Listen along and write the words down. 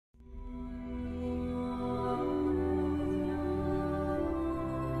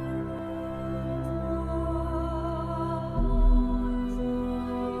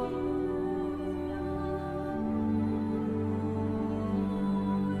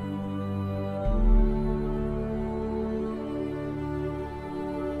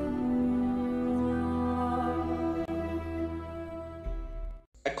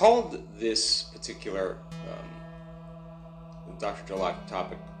called this particular Dr.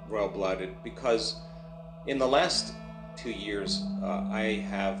 topic royal blooded because in the last 2 years I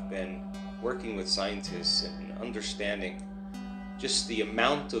have been working with scientists and understanding just the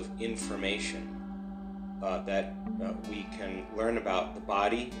amount of information that we can learn about the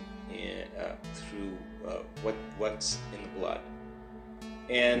body through what's in the blood.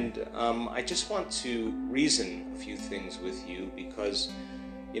 And I just want to reason a few things with you because,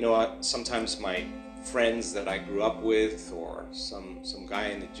 sometimes my friends that I grew up with or some guy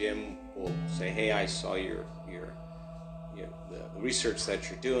in the gym will say, hey, I saw the research that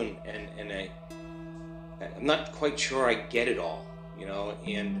you're doing, and I'm not quite sure I get it all,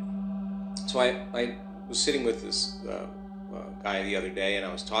 and so I was sitting with this guy the other day, and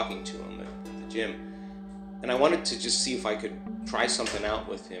I was talking to him at the gym, and I wanted to just see if I could try something out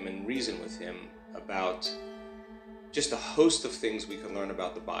with him and reason with him about just a host of things we can learn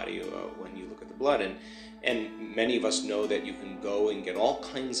about the body when you look at the blood. And many of us know that you can go and get all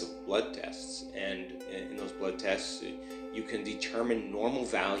kinds of blood tests, and in those blood tests you can determine normal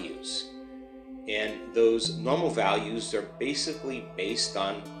values, and those normal values are basically based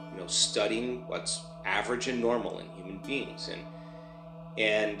on studying what's average and normal in human beings.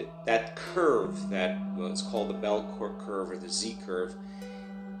 And that curve, it's called the bell curve or the Z curve,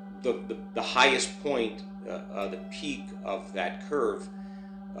 the highest point, the peak of that curve,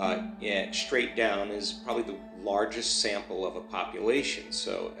 straight down, is probably the largest sample of a population.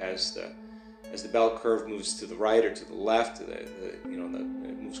 So as the bell curve moves to the right or to the left, it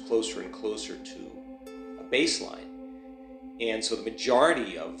moves closer and closer to a baseline. And so the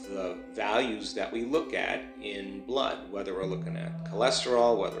majority of the values that we look at in blood, whether we're looking at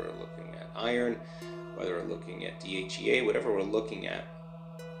cholesterol, whether we're looking at iron, whether we're looking at DHEA, whatever we're looking at,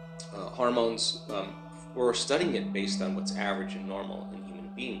 hormones, we're studying it based on what's average and normal in human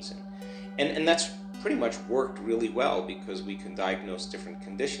beings. And that's pretty much worked really well because we can diagnose different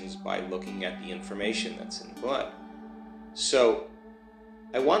conditions by looking at the information that's in the blood. So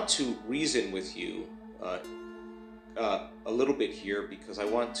I want to reason with you a little bit here because I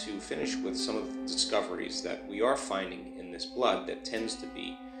want to finish with some of the discoveries that we are finding in this blood that tends to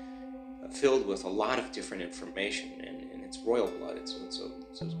be filled with a lot of different information, and it's royal blood. It's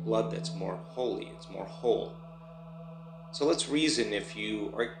blood that's more holy, it's more whole. So let's reason if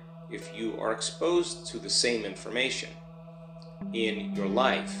you are exposed to the same information in your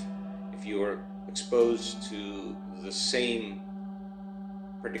life, if you are exposed to the same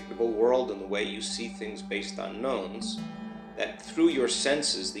predictable world and the way you see things based on knowns, that through your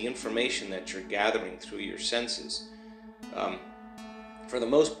senses, the information that you're gathering through your senses, for the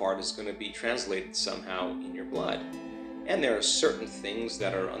most part, is going to be translated somehow in your blood. And there are certain things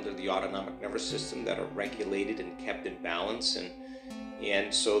that are under the autonomic nervous system that are regulated and kept in balance,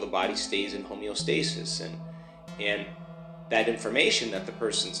 and so the body stays in homeostasis. And that information that the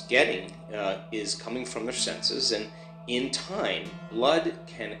person's getting is coming from their senses, and in time, blood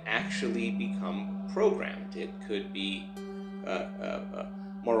can actually become programmed. It could be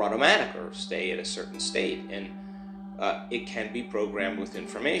more automatic or stay at a certain state, and it can be programmed with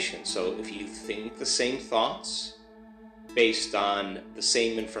information. So if you think the same thoughts based on the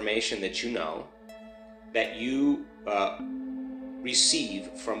same information that that you receive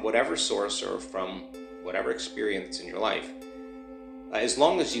from whatever source or from whatever experience in your life, as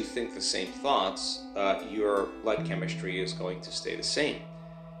long as you think the same thoughts, your blood chemistry is going to stay the same.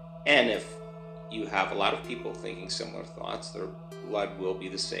 And if you have a lot of people thinking similar thoughts, their blood will be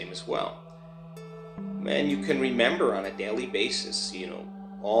the same as well. And you can remember on a daily basis,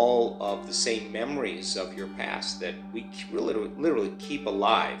 all of the same memories of your past that we literally keep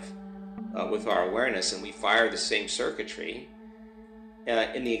alive with our awareness, and we fire the same circuitry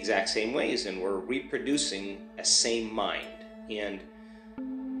in the exact same ways, and we're reproducing a same mind. And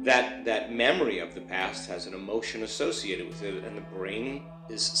that memory of the past has an emotion associated with it, and the brain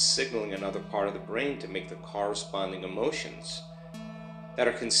is signaling another part of the brain to make the corresponding emotions that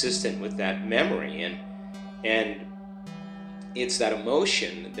are consistent with that memory. And it's that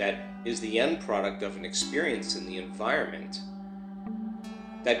emotion that is the end product of an experience in the environment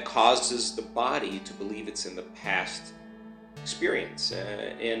that causes the body to believe it's in the past experience.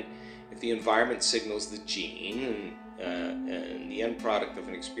 And if the environment signals the gene, and the end product of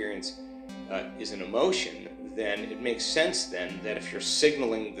an experience is an emotion, then it makes sense then that if you're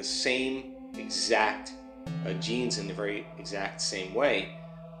signaling the same exact genes in the very exact same way,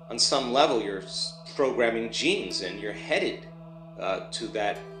 on some level you're programming genes and you're headed to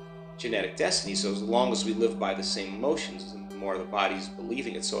that genetic destiny. So as long as we live by the same emotions, the more the body's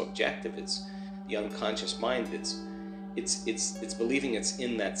believing it's so objective, it's the unconscious mind that's it's believing it's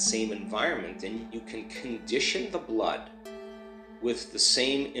in that same environment, and you can condition the blood with the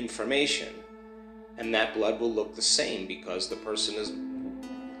same information, and that blood will look the same because the person is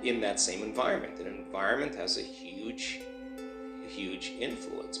in that same environment. And an environment has a huge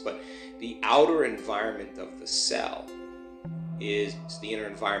influence, but the outer environment of the cell is the inner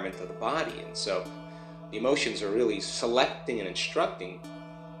environment of the body. And so the emotions are really selecting and instructing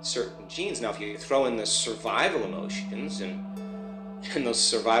certain genes. Now, if you throw in the survival emotions, and those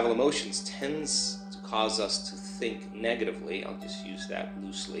survival emotions tends to cause us to think negatively, I'll just use that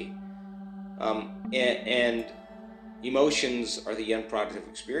loosely, and emotions are the end product of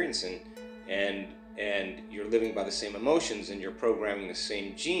experience, and you're living by the same emotions, and you're programming the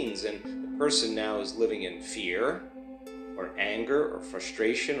same genes, and the person now is living in fear or anger or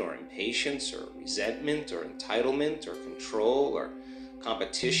frustration or impatience or resentment or entitlement or control or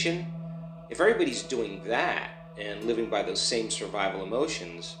competition. If everybody's doing that and living by those same survival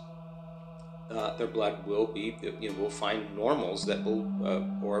emotions, their blood will be, we'll find normals that will,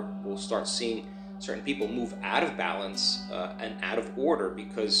 or we'll start seeing certain people move out of balance and out of order,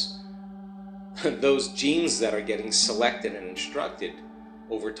 because those genes that are getting selected and instructed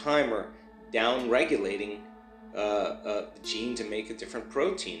over time are down-regulating the gene to make a different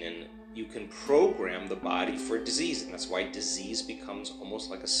protein, and you can program the body for disease, and that's why disease becomes almost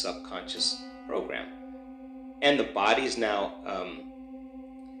like a subconscious program. And the body is now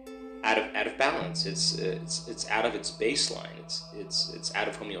out of balance. It's out of its baseline. It's out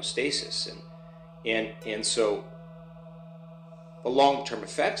of homeostasis, and so the long-term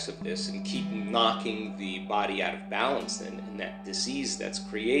effects of this and keep knocking the body out of balance and that disease that's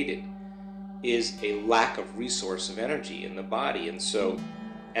created is a lack of resource of energy in the body. And so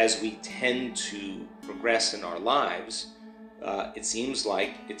as we tend to progress in our lives, it seems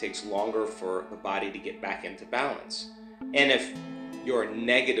like it takes longer for the body to get back into balance. And if your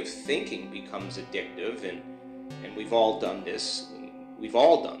negative thinking becomes addictive, and we've all done this, and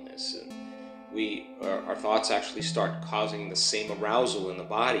our thoughts actually start causing the same arousal in the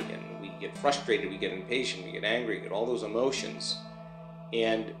body, and we get frustrated, we get impatient, we get angry, we get all those emotions,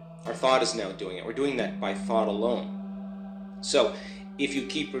 and our thought is now doing it. We're doing that by thought alone. So if you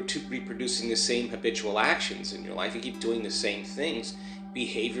keep reproducing the same habitual actions in your life, you keep doing the same things,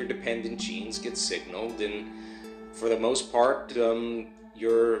 behavior-dependent genes get signaled, and for the most part,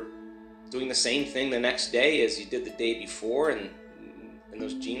 you're doing the same thing the next day as you did the day before, and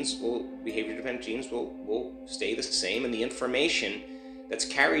those genes behavior-dependent genes will stay the same, and the information that's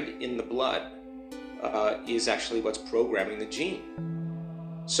carried in the blood is actually what's programming the gene.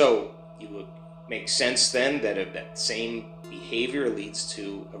 So it would make sense then that if that same behavior leads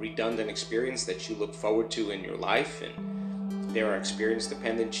to a redundant experience that you look forward to in your life, and there are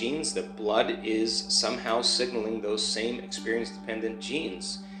experience-dependent genes, the blood is somehow signaling those same experience-dependent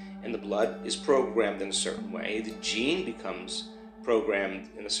genes, and the blood is programmed in a certain way. The gene becomes programmed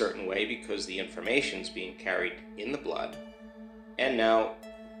in a certain way because the information is being carried in the blood, and now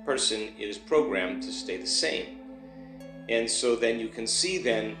the person is programmed to stay the same. And so then you can see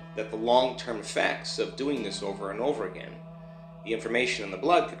then that the long-term effects of doing this over and over again, the information in the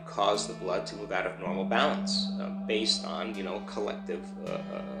blood could cause the blood to move out of normal balance based on collective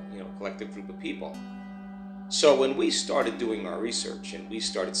group of people. So when we started doing our research and we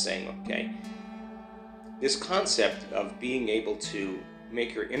started saying, okay, this concept of being able to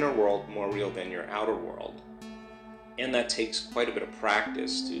make your inner world more real than your outer world, and that takes quite a bit of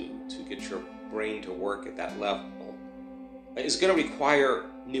practice to get your brain to work at that level, is going to require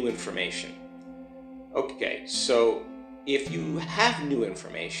new information. Okay, so if you have new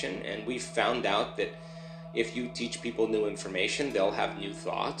information, and we've found out that if you teach people new information, they'll have new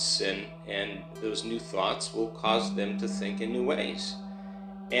thoughts, and those new thoughts will cause them to think in new ways.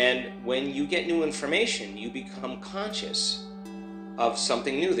 And when you get new information, you become conscious of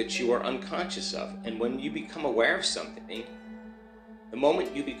something new that you are unconscious of. And when you become aware of something, the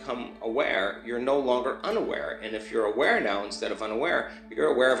moment you become aware, you're no longer unaware. And if you're aware now instead of unaware,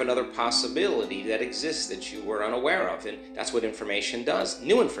 you're aware of another possibility that exists that you were unaware of. And that's what information does,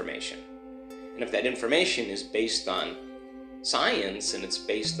 new information. And if that information is based on science, and it's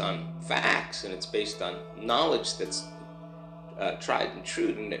based on facts, and it's based on knowledge that's tried and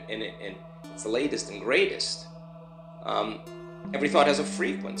true, and it's the latest and greatest, every thought has a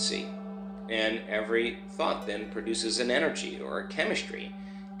frequency. And every thought then produces an energy or a chemistry,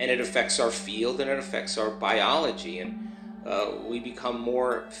 and it affects our field, and it affects our biology, and we become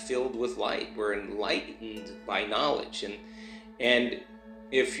more filled with light. We're enlightened by knowledge, and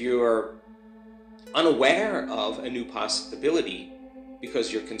if you're unaware of a new possibility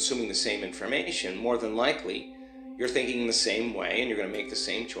because you're consuming the same information, more than likely you're thinking the same way, and you're going to make the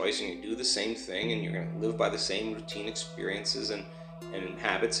same choice, and you do the same thing, and you're going to live by the same routine experiences and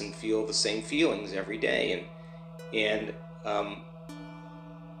habits and feel the same feelings every day. And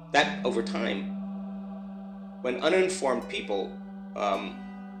that over time, when uninformed people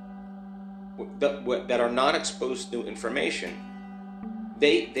that are not exposed to new information,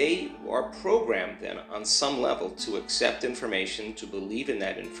 they are programmed then on some level to accept information, to believe in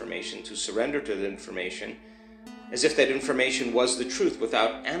that information, to surrender to the information as if that information was the truth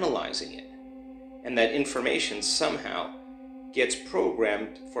without analyzing it. And that information somehow gets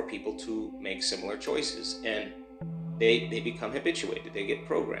programmed for people to make similar choices, and they become habituated, they get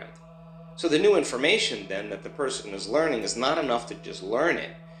programmed. So the new information then that the person is learning is not enough to just learn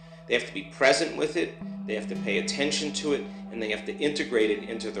it. They have to be present with it, they have to pay attention to it, and they have to integrate it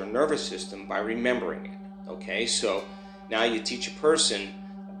into their nervous system by remembering it. Okay, so now you teach a person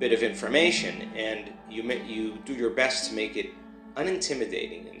a bit of information, and you do your best to make it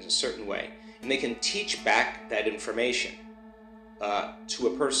unintimidating in a certain way, and they can teach back that information to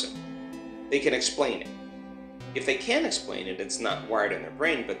a person. They can explain it. If they can't explain it, it's not wired in their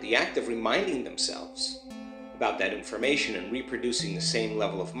brain, but the act of reminding themselves about that information and reproducing the same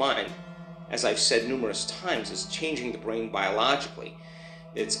level of mind, as I've said numerous times, is changing the brain biologically.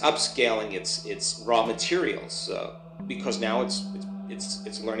 It's upscaling its raw materials because now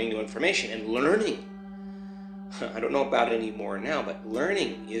it's learning new information. And learning, I don't know about it anymore now, but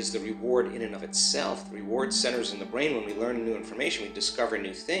learning is the reward in and of itself. The reward centers in the brain. When we learn new information, we discover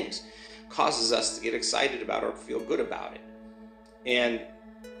new things, causes us to get excited about or feel good about it. And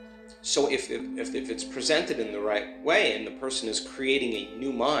so if it's presented in the right way and the person is creating a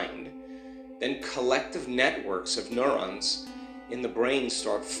new mind, then collective networks of neurons in the brain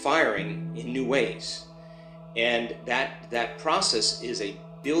start firing in new ways. And that process is a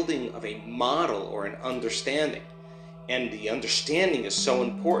building of a model or an understanding. And the understanding is so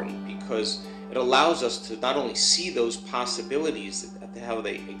important because it allows us to not only see those possibilities, how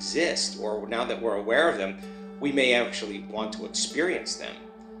they exist, or now that we're aware of them, we may actually want to experience them.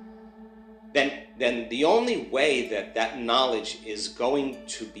 Then the only way that knowledge is going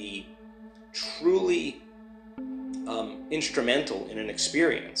to be truly instrumental in an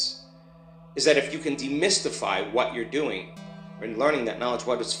experience is that if you can demystify what you're doing and learning that knowledge,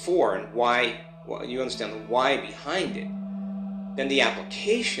 what it's for and why, you understand the why behind it, then the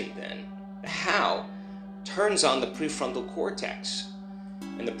application, then the how, turns on the prefrontal cortex.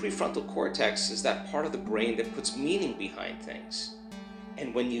 And the prefrontal cortex is that part of the brain that puts meaning behind things.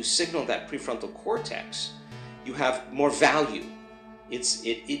 And when you signal that prefrontal cortex, you have more value.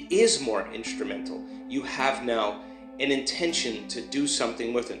 It is more instrumental. You have now an intention to do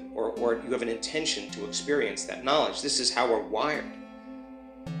something with it, or you have an intention to experience that knowledge. This is how we're wired.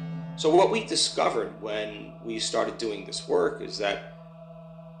 So what we discovered when we started doing this work is that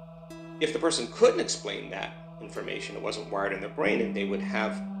if the person couldn't explain that information, it wasn't wired in their brain, and they would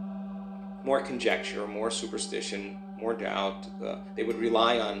have more conjecture, more superstition, more doubt. They would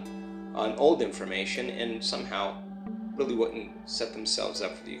rely on old information and somehow really wouldn't set themselves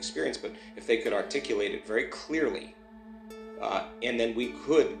up for the experience. But if they could articulate it very clearly, and then we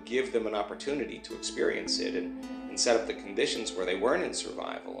could give them an opportunity to experience it and set up the conditions where they weren't in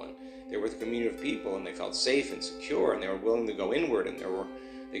survival, and they were with a community of people, and they felt safe and secure, and they were willing to go inward, and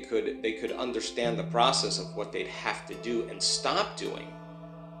they could understand the process of what they'd have to do and stop doing,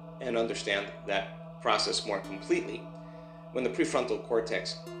 and understand that process more completely. When the prefrontal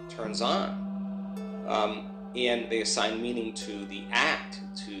cortex turns on, and they assign meaning to the act,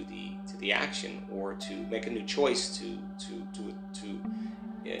 to the action, or to make a new choice to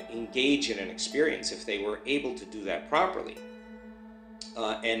engage in an experience, if they were able to do that properly,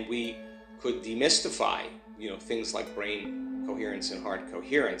 and we could demystify, things like brain coherence and heart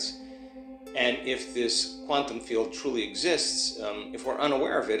coherence. And if this quantum field truly exists, if we're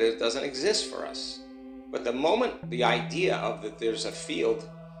unaware of it, it doesn't exist for us. But the moment the idea of that there's a field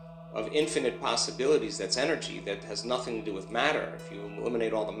of infinite possibilities that's energy that has nothing to do with matter, if you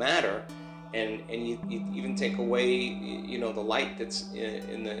eliminate all the matter and you even take away the light that's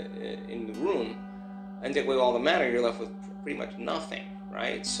in the room and take away all the matter, you're left with pretty much nothing,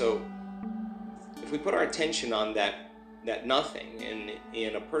 right? So if we put our attention on that nothing,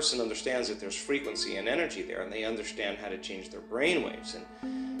 and a person understands that there's frequency and energy there, and they understand how to change their brain waves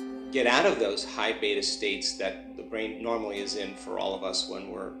and get out of those high beta states that the brain normally is in for all of us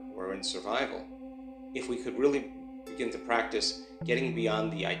when we're in survival. If we could really begin to practice getting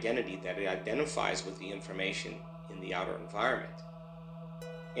beyond the identity that it identifies with the information in the outer environment,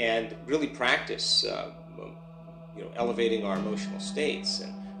 and really practice elevating our emotional states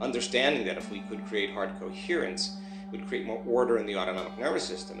and understanding that if we could create heart coherence, would create more order in the autonomic nervous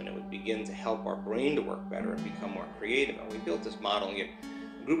system, and it would begin to help our brain to work better and become more creative. And we built this model and get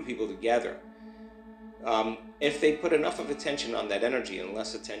a group of people together. If they put enough of attention on that energy and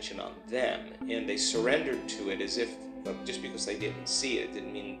less attention on them, and they surrendered to it as if just because they didn't see it, it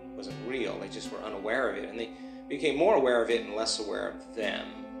didn't mean it wasn't real, they just were unaware of it, and they became more aware of it and less aware of them,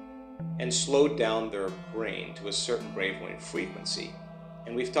 and slowed down their brain to a certain brainwave frequency.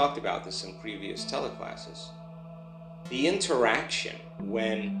 And we've talked about this in previous teleclasses. The interaction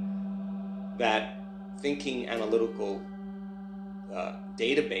when that thinking analytical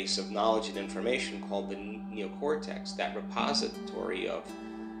database of knowledge and information called the neocortex, that repository of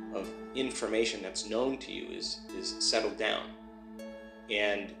information that's known to you, is settled down,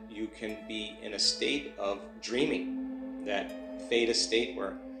 and you can be in a state of dreaming, that theta state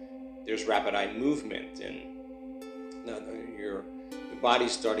where there's rapid eye movement and your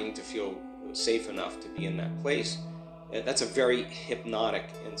body's starting to feel safe enough to be in that place. That's a very hypnotic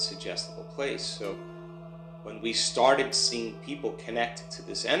and suggestible place. So when we started seeing people connect to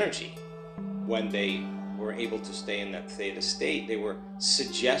this energy, when they were able to stay in that theta state, they were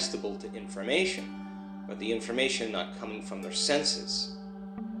suggestible to information, but the information not coming from their senses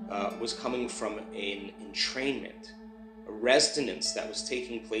was coming from an entrainment, a resonance that was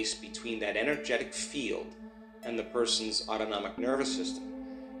taking place between that energetic field and the person's autonomic nervous system,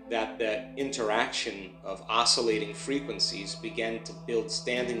 that the interaction of oscillating frequencies began to build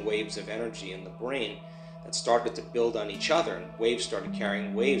standing waves of energy in the brain that started to build on each other, and waves started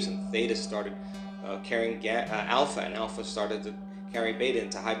carrying waves, and theta started carrying alpha, and alpha started to carry beta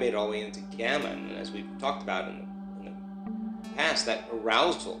into high beta all the way into gamma. And as we've talked about in the past, that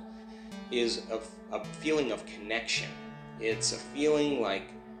arousal is a feeling of connection. It's a feeling like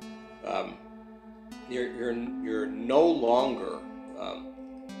you're no longer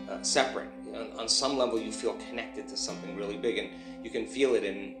separate. On some level, you feel connected to something really big, and you can feel it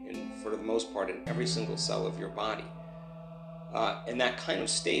in for the most part, in every single cell of your body. And that kind of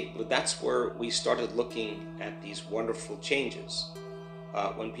state, that's where we started looking at these wonderful changes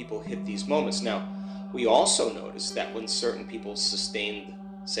when people hit these moments. Now, we also noticed that when certain people sustained,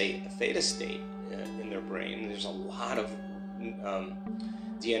 say, a theta state in their brain, there's a lot of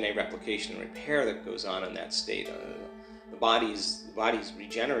DNA replication and repair that goes on in that state. The body's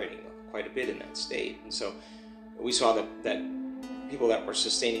regenerating quite a bit in that state. And so we saw that people that were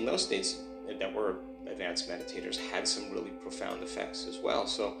sustaining those states, that were advanced meditators, had some really profound effects as well.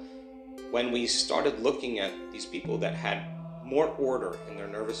 So when we started looking at these people that had more order in their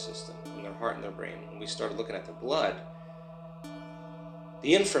nervous system, in their heart and their brain, when we started looking at the blood,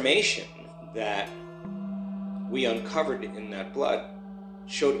 the information that we uncovered in that blood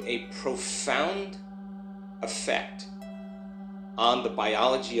showed a profound effect on the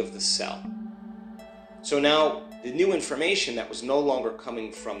biology of the cell. So now the new information that was no longer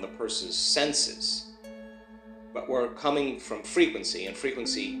coming from the person's senses, but were coming from frequency, and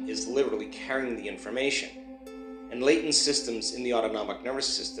frequency is literally carrying the information. And latent systems in the autonomic nervous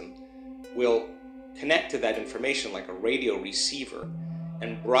system will connect to that information like a radio receiver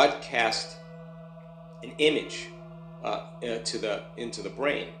and broadcast an image into the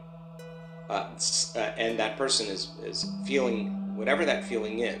brain. And that person is feeling whatever that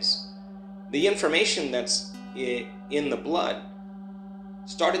feeling is. The information that's in the blood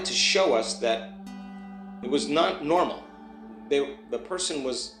started to show us that it was not normal. The person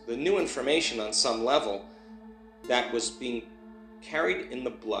was, the new information on some level that was being carried in the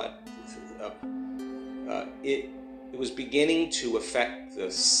blood, it was beginning to affect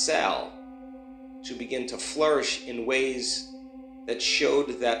the cell to begin to flourish in ways that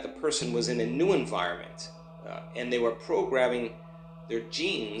showed that the person was in a new environment, and they were programming their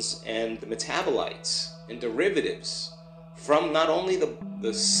genes and the metabolites and derivatives from not only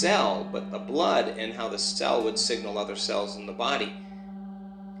the cell, but the blood, and how the cell would signal other cells in the body,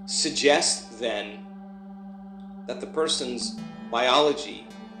 suggests then that the person's biology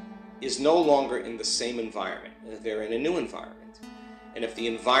is no longer in the same environment. They're in a new environment. And if the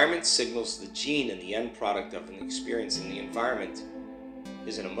environment signals the gene, and the end product of an experience in the environment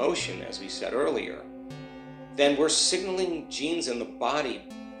is an emotion, as we said earlier, then we're signaling genes in the body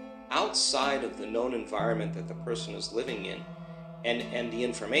outside of the known environment that the person is living in. And the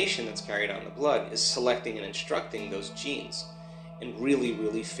information that's carried on the blood is selecting and instructing those genes in really,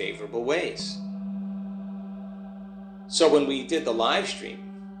 really favorable ways. So when we did the live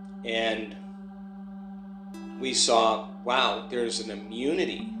stream and we saw, wow, there's an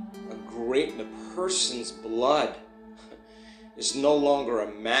immunity, the person's blood is no longer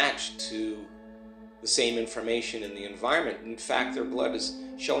a match to the same information in the environment. In fact, their blood is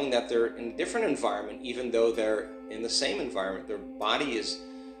showing that they're in a different environment, even though they're in the same environment. Their body is,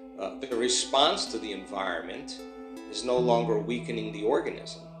 the response to the environment is no longer weakening the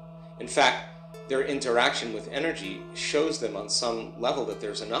organism. In fact, their interaction with energy shows them on some level that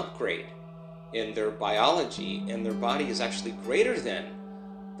there's an upgrade in their biology, and their body is actually greater than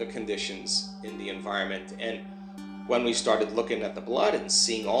the conditions in the environment. And when we started looking at the blood and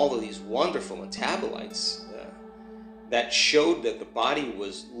seeing all of these wonderful metabolites, that showed that the body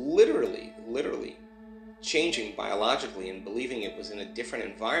was literally changing biologically, and believing it was in a different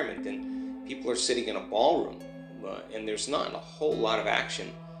environment. And people are sitting in a ballroom, and there's not a whole lot of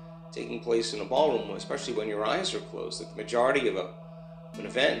action taking place in a ballroom, especially when your eyes are closed. That the majority of an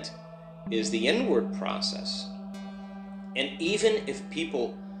event is the inward process. And even if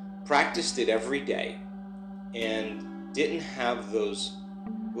people practiced it every day and didn't have those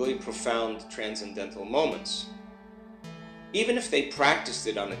really profound transcendental moments, even if they practiced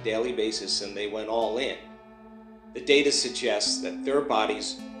it on a daily basis and they went all in, the data suggests that their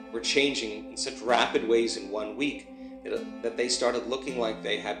bodies were changing in such rapid ways in 1 week that they started looking like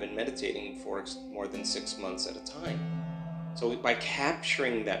they had been meditating for more than 6 months at a time. So by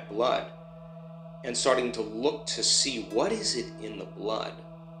capturing that blood and starting to look to see what is it in the blood,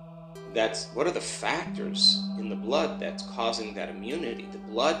 what are the factors in the blood that's causing that immunity? The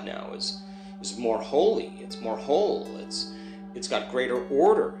blood now is more holy, it's more whole, it's got greater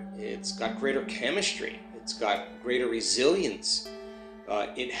order, it's got greater chemistry, it's got greater resilience,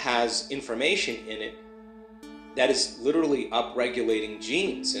 it has information in it that is literally upregulating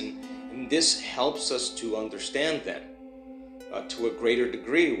genes, and this helps us to understand then to a greater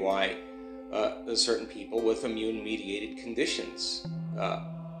degree why certain people with immune-mediated conditions,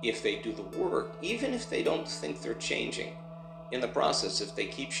 if they do the work, even if they don't think they're changing in the process, if they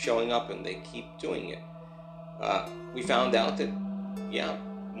keep showing up and they keep doing it, we found out that, yeah,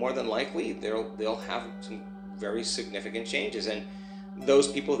 more than likely they'll have some very significant changes. And those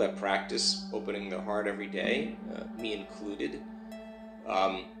people that practice opening their heart every day, me included,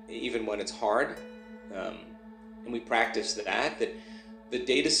 even when it's hard, and we practice that the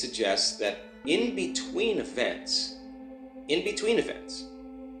data suggests that in between events,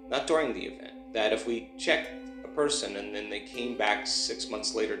 not during the event, that if we checked a person and then they came back 6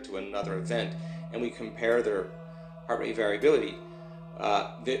 months later to another event and we compare their heart rate variability,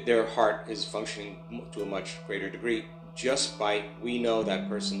 their heart is functioning to a much greater degree just by, we know that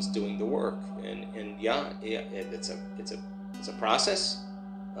person's doing the work. And yeah, it's a process,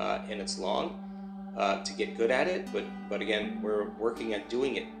 and it's long to get good at it, but again, we're working at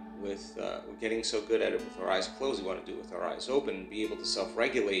doing it with, we're getting so good at it with our eyes closed. We want to do it with our eyes open and be able to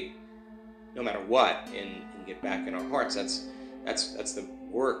self-regulate no matter what, and get back in our hearts. That's the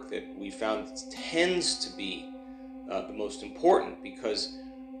work that we found tends to be the most important, because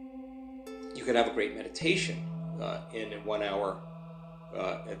you can have a great meditation in 1 hour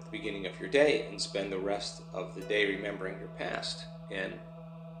at the beginning of your day and spend the rest of the day remembering your past and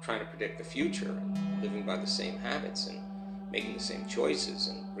trying to predict the future and living by the same habits and making the same choices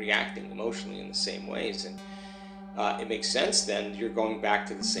and reacting emotionally in the same ways. And it makes sense then you're going back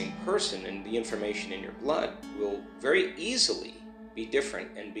to the same person, and the information in your blood will very easily be different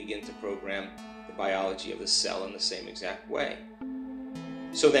and begin to program the biology of the cell in the same exact way.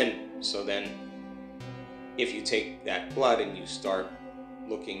 So then if you take that blood and you start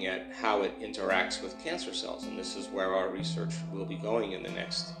looking at how it interacts with cancer cells, and this is where our research will be going in the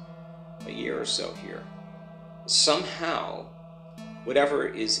next year or so here, somehow whatever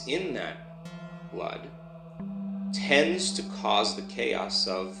is in that blood tends to cause the chaos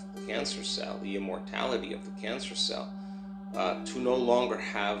of the cancer cell, the immortality of the cancer cell, to no longer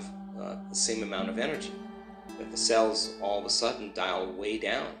have the same amount of energy, that the cells all of a sudden dial way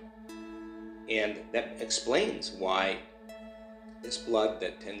down. And that explains why this blood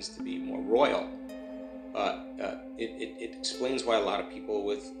that tends to be more royal, it explains why a lot of people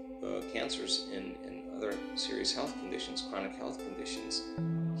with cancers and other serious health conditions, chronic health conditions,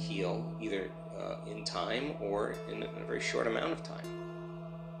 heal either in time or in a very short amount of time.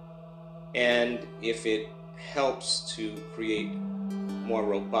 And if it helps to create more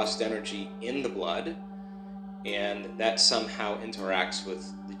robust energy in the blood, and that somehow interacts with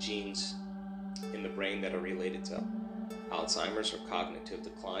the genes in the brain that are related to Alzheimer's or cognitive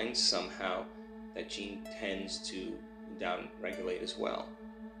decline, somehow that gene tends to down-regulate as well.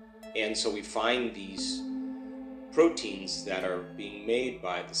 And so we find these proteins that are being made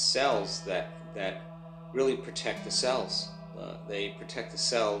by the cells that really protect the cells. They protect the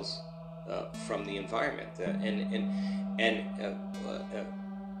cells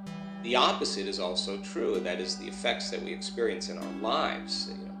the opposite is also true. That is, the effects that we experience in our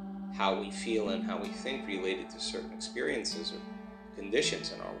lives, how we feel and how we think related to certain experiences or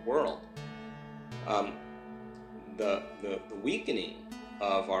conditions in our world. The weakening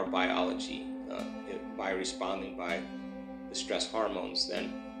of our biology by responding by the stress hormones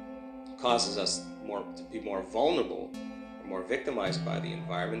then causes us to be more vulnerable or more victimized by the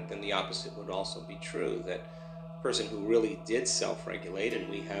environment. Then the opposite would also be true, that a person who really did self-regulate, and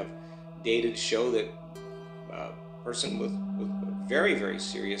we have data to show that a person with a very, very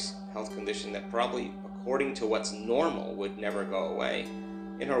serious health condition that probably, according to what's normal, would never go away,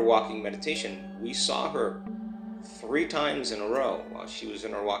 in her walking meditation, we saw her 3 times in a row while she was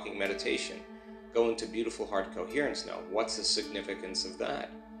in her walking meditation go into beautiful heart coherence. Now, what's the significance of that?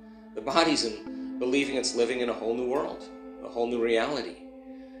 The body's believing it's living in a whole new world, a whole new reality.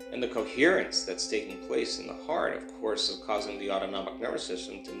 And the coherence that's taking place in the heart, of course, is causing the autonomic nervous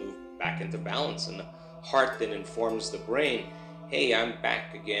system to move back into balance. And the heart then informs the brain, hey, I'm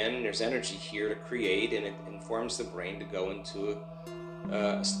back again, there's energy here to create, and it informs the brain to go into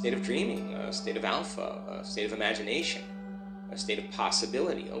a state of dreaming, a state of alpha, a state of imagination, a state of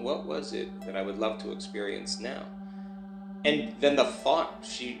possibility. Oh, what was it that I would love to experience now? And then the thought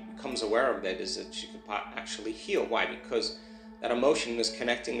she becomes aware of that is that she could actually heal. Why? Because that emotion is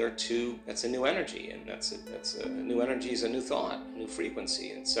connecting her to, that's a new energy, and that's a new energy is a new thought, a new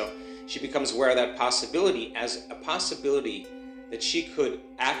frequency. And so she becomes aware of that possibility as a possibility that she could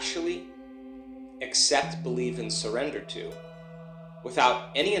actually accept, believe, and surrender to without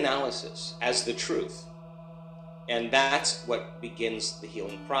any analysis as the truth. And that's what begins the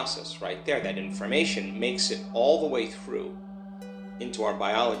healing process right there. That information makes it all the way through into our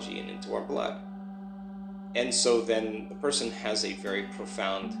biology and into our blood. And so then the person has a very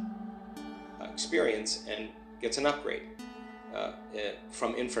profound experience and gets an upgrade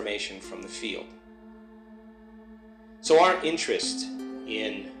from information from the field. So our interest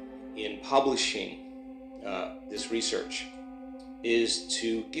in publishing this research is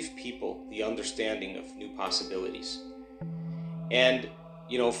to give people the understanding of new possibilities. And,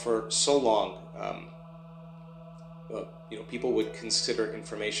 for so long, people would consider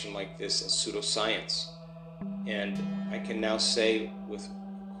information like this as pseudoscience. And I can now say with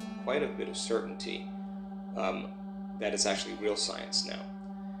quite a bit of certainty that it's actually real science now.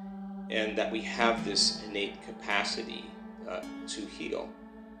 And that we have this innate capacity to heal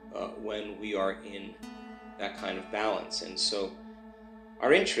when we are in that kind of balance. And so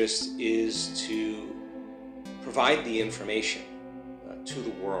our interest is to provide the information to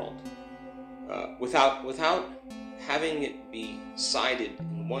the world without having it be sided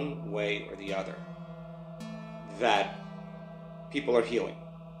in one way or the other, that people are healing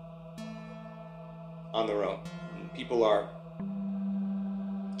on their own. People are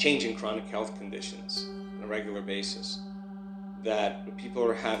changing chronic health conditions on a regular basis, that people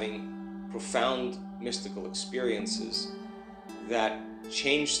are having profound mystical experiences that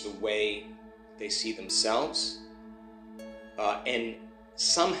change the way they see themselves, and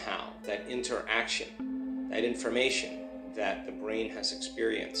somehow that interaction, that information that the brain has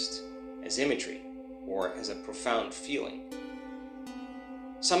experienced as imagery or as a profound feeling,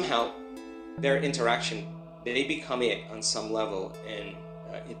 somehow their interaction, they become it on some level, and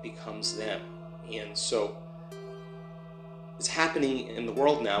it becomes them. And so it's happening in the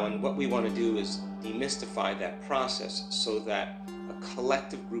world now, and what we want to do is demystify that process so that a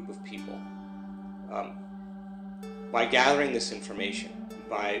collective group of people, by gathering this information,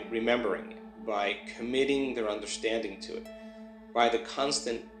 by remembering it, by committing their understanding to it, by the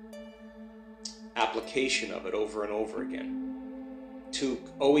constant application of it over and over again, to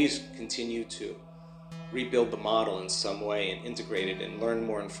always continue to rebuild the model in some way and integrate it and learn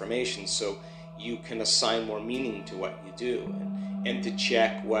more information so you can assign more meaning to what you do, and to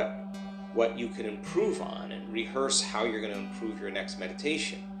check what you can improve on and rehearse how you're going to improve your next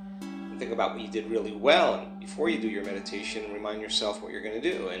meditation. And think about what you did really well, and before you do your meditation, remind yourself what you're going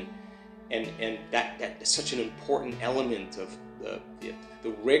to do. And that is such an important element of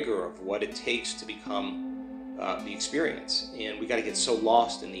the rigor of what it takes to become the experience. And we got to get so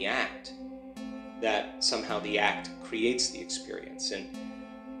lost in the act that somehow the act creates the experience. And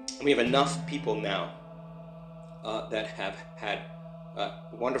we have enough people now that have had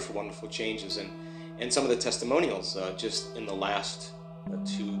wonderful, wonderful changes. And some of the testimonials just in the last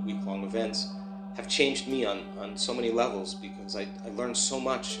 2 week-long events have changed me on so many levels, because I learned so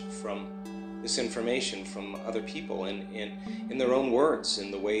much from this information from other people, and in their own words, in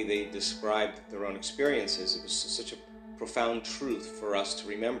the way they described their own experiences. It was such a profound truth for us to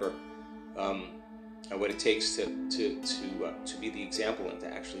remember what it takes to be the example and to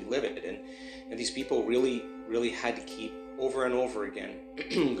actually live it. And these people really had to keep over and over again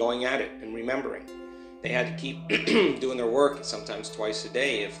going at it and remembering. They had to keep doing their work, sometimes twice a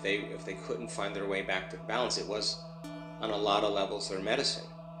day, if they couldn't find their way back to balance. It was, on a lot of levels, their medicine.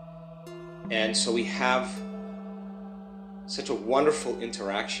 And so we have such a wonderful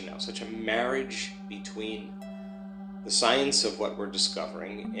interaction now, such a marriage between the science of what we're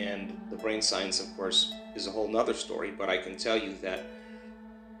discovering, and the brain science, of course, is a whole nother story. But I can tell you that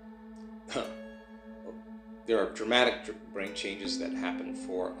there are dramatic brain changes that happen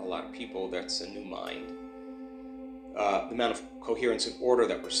for a lot of people. That's a new mind. The amount of coherence and order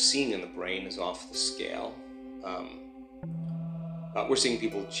that we're seeing in the brain is off the scale. We're seeing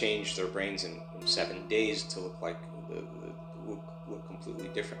people change their brains in 7 days to look like look completely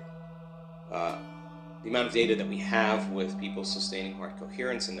different. The amount of data that we have with people sustaining heart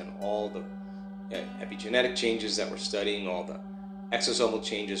coherence, and then all the epigenetic changes that we're studying, all the exosomal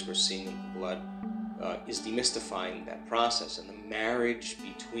changes we're seeing in the blood, is demystifying that process. And the marriage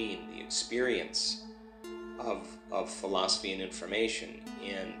between the experience of philosophy and information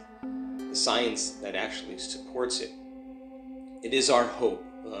and the science that actually supports it. It is our hope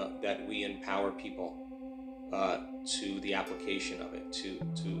that we empower people to the application of it, to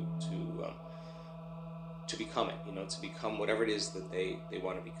become it, to become whatever it is that they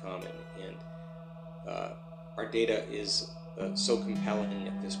want to become. And our data is so compelling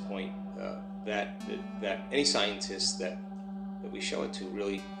at this point that any scientist that we show it to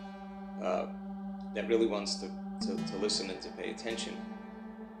really that really wants to listen and to pay attention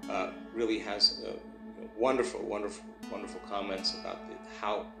really has wonderful comments about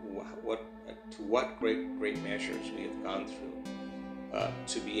what great measures we have gone through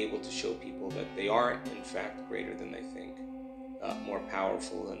to be able to show people that they are in fact greater than they think, more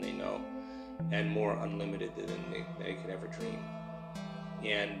powerful than they know, and more unlimited than they could ever dream.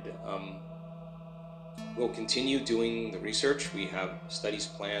 And we'll continue doing the research. We have studies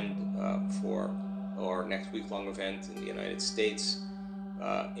planned for our next week-long event in the United States,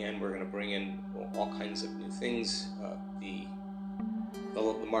 and we're going to bring in all kinds of new things. The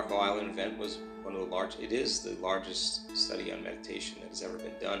Marco Island event was it is the largest study on meditation that has ever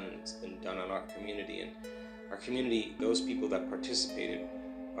been done, and it's been done on our community. And our community, those people that participated,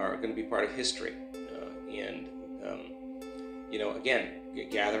 are going to be part of history. Again,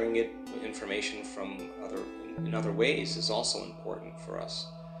 gathering information from in other ways is also important for us.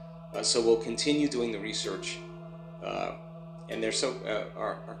 So we'll continue doing the research, and they're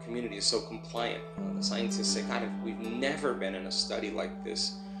our community is so compliant. The scientists say, God, we've never been in a study like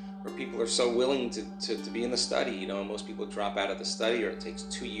this, where people are so willing to be in the study. Most people drop out of the study, or it takes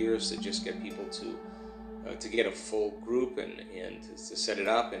 2 years to just get people to get a full group and to set it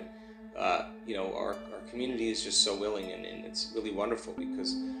up. And our community is just so willing, and it's really wonderful,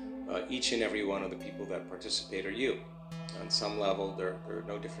 because each and every one of the people that participate are you. On some level, they're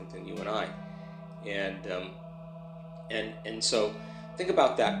no different than you and I. And so think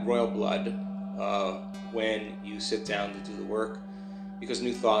about that royal blood when you sit down to do the work, because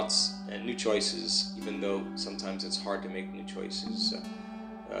new thoughts and new choices, even though sometimes it's hard to make new choices,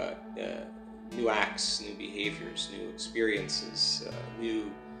 new acts, new behaviors, new experiences,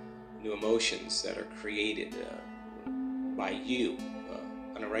 new emotions that are created by you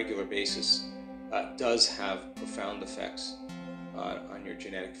on a regular basis does have profound effects on your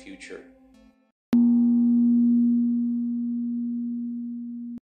genetic future.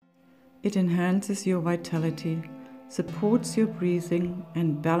 It enhances your vitality, supports your breathing,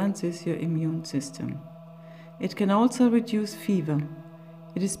 and balances your immune system. It can also reduce fever.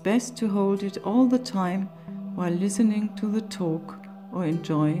 It is best to hold it all the time while listening to the talk or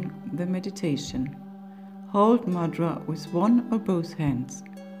enjoying the meditation. Hold mudra with one or both hands.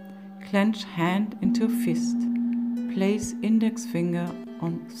 Clench hand into a fist. Place index finger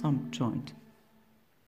on thumb joint.